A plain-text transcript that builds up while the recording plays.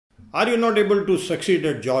Are you not able to succeed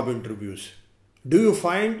at job interviews? Do you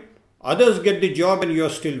find others get the job and you are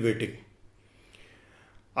still waiting?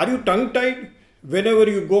 Are you tongue-tied whenever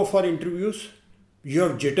you go for interviews? You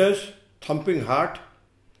have jitters, thumping heart?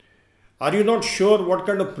 Are you not sure what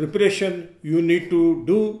kind of preparation you need to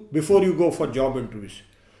do before you go for job interviews?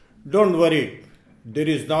 Don't worry, there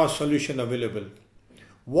is now a solution available.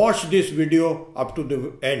 Watch this video up to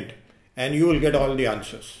the end and you will get all the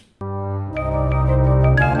answers.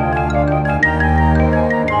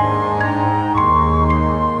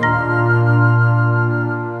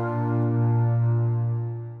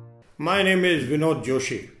 My name is Vinod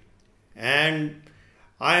Joshi and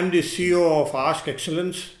I am the CEO of Ask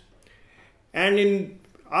Excellence. And in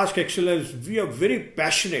Ask Excellence, we are very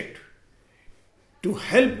passionate to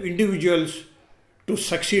help individuals to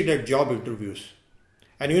succeed at job interviews.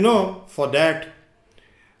 And for that,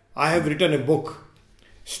 I have written a book,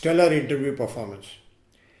 Stellar Interview Performance.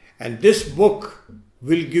 And this book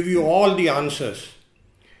will give you all the answers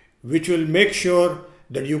which will make sure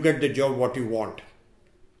that you get the job what you want.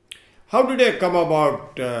 How did I come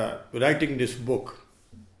about writing this book?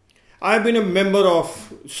 I have been a member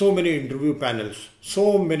of so many interview panels,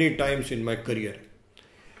 so many times in my career.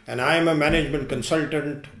 And I am a management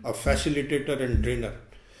consultant, a facilitator and trainer.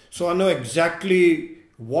 So I know exactly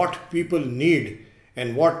what people need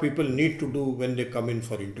and what people need to do when they come in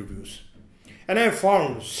for interviews. And I have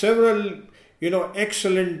found several,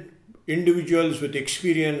 excellent individuals with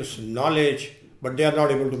experience, knowledge, but they are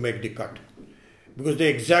not able to make the cut because they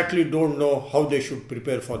exactly don't know how they should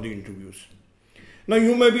prepare for the interviews. Now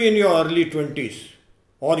you may be in your early 20s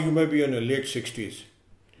or you may be in your late 60s.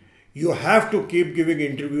 You have to keep giving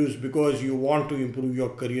interviews because you want to improve your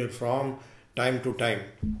career from time to time.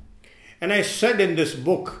 And I said in this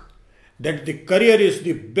book that the career is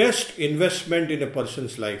the best investment in a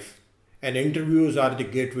person's life and interviews are the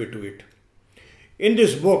gateway to it. In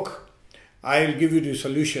this book, I will give you the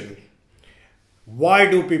solution. Why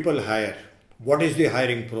do people hire? What is the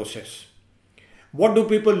hiring process? What do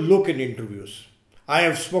people look in interviews? I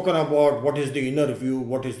have spoken about what is the inner view,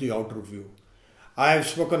 what is the outer view. I have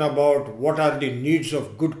spoken about what are the needs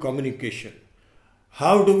of good communication.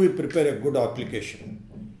 How do we prepare a good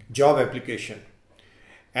application, job application?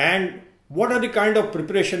 And what are the kind of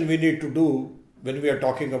preparation we need to do when we are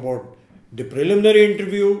talking about the preliminary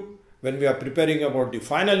interview, when we are preparing about the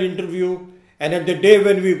final interview, and at the day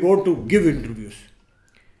when we go to give interviews.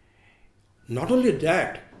 Not only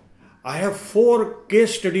that, I have 4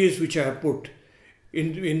 case studies which I have put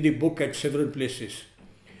in the book at several places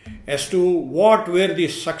as to what were the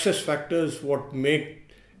success factors, what make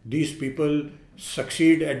these people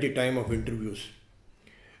succeed at the time of interviews.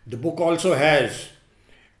 The book also has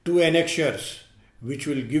 2 annexures which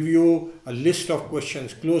will give you a list of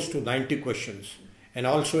questions, close to 90 questions, and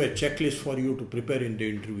also a checklist for you to prepare in the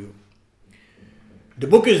interview. The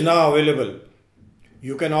book is now available.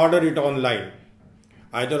 You can order it online,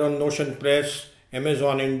 either on Notion Press,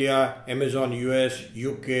 Amazon India, Amazon US,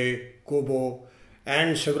 UK, Kobo,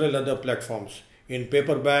 and several other platforms in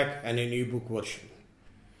paperback and in ebook version.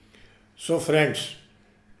 So friends,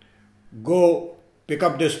 go pick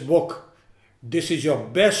up this book. This is your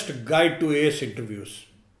best guide to ace interviews.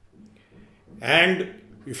 And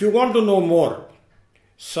if you want to know more,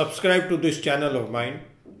 subscribe to this channel of mine,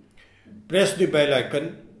 press the bell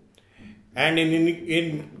icon, and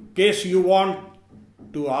in case you want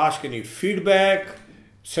to ask any feedback,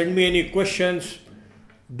 send me any questions,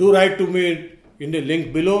 do write to me in the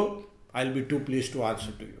link below. I'll be too pleased to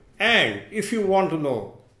answer to you. And if you want to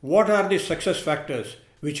know what are the success factors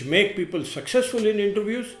which make people successful in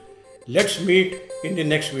interviews, let's meet in the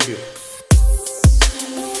next video.